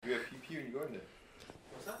go in there?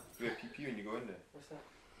 What's that? Do you wear PP when you go in there? What's that?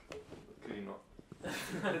 Clearly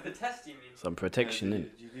not. The test, you mean? Some protection, do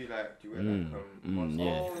in. you wear mask? Yeah.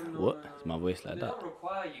 Oh, no, What? no, Is my voice like they that? don't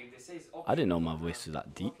require you. They say it's I didn't know optional. my voice was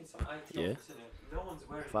that deep. Working some IT Yeah. office, innit? No one's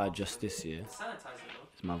wearing If I masks, adjust innit? this, yeah, It's sanitizer,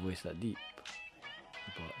 though. is my voice that deep?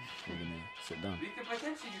 But we're gonna sit down. We could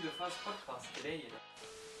potentially do the first podcast today, you know.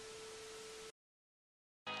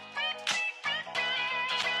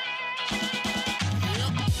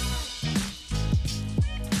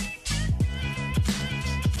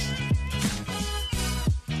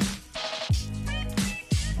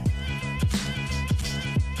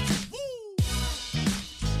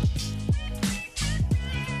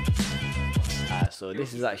 So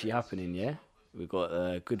this is actually happening, yeah? We got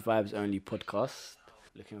a Good Vibes Only podcast.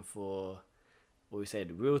 Looking for, what we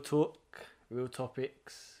said, real talk, real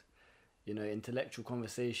topics, you know, intellectual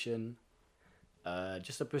conversation,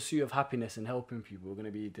 just a pursuit of happiness and helping people. We're going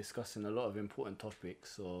to be discussing a lot of important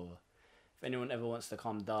topics. So if anyone ever wants to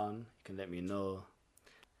come down, you can let me know.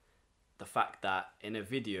 The fact that in a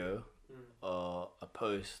video or a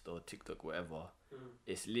post or TikTok, whatever,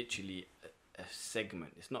 it's literally a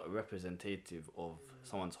segment. It's not representative of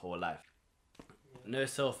someone's whole life. No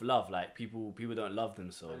self-love, like people don't love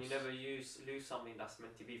themselves. And you never lose something that's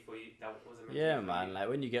meant to be for you that wasn't meant Yeah, to be for man, you. like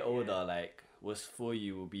when you get older, like what's for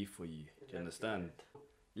you will be for you. Do you understand?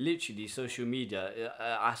 Literally, social media,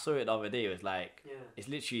 I saw it the other day, it was like, it's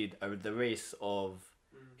literally the race of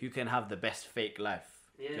who can have the best fake life.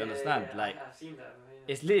 Do you understand? Like, I've seen that.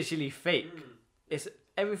 it's literally fake.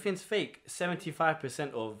 Everything's fake.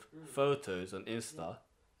 75% of photos on Insta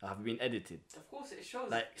have been edited. Of course, it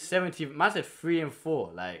shows. Like 70, man said 3 and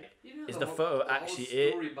 4. Like, you know, is the photo actually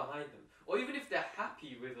it? Story behind them, or even if they're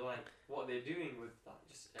happy with like what they're doing with like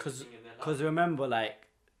just everything in their life. Because remember, like,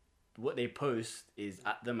 what they post is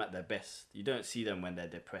at them at their best. You don't see them when they're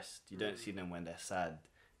depressed. You don't see them when they're sad.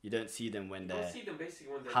 You don't see them when they see them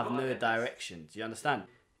basically when they're have not no at their direction. Do you understand?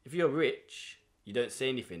 If you're rich, you don't say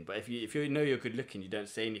anything. But if you know you're good looking, you don't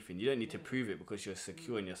say anything. You don't need to prove it because you're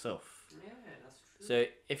secure in yourself. best. Yeah, that's true. So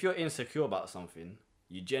if you're insecure about something,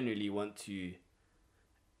 you generally want to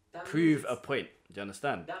That prove means a point. Do you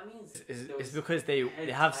understand? That means It's because they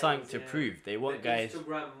have something to prove. They want the guys.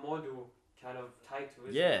 Instagram model kind of title.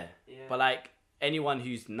 Isn't Yeah. it? Yeah. But like anyone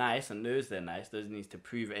who's nice and knows they're nice doesn't need to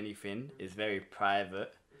prove anything. It's very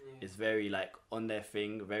private. It's very like on their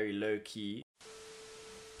thing, very low key.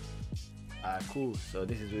 Cool. So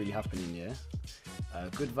this is really happening, yeah.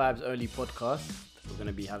 Good Vibes Only podcast. We're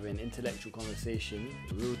gonna be having intellectual conversation,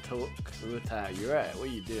 real talk, real time. You're right. What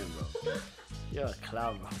are you doing, bro? You're a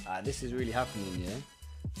clown, bro. This is really happening, yeah.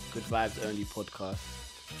 Good Vibes Only podcast.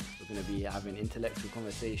 We're gonna be having intellectual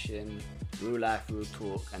conversation, real life, real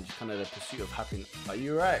talk, and just kind of the pursuit of happiness. Are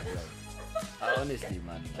you right, bro? Honestly,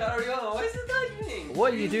 man. Carry on. What is this guy doing?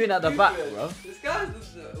 What are you doing at the back, bro? This guy's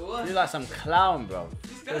what? You're like some clown, bro.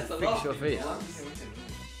 This guy's Just a fix your laughing, face.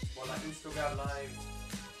 yeah. Or like Instagram live.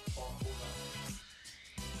 Or all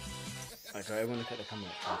that. Okay, everyone look at the camera.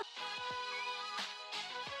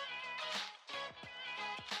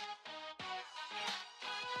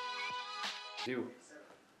 Deal.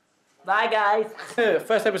 Bye, guys.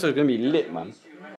 First episode is gonna be lit, man.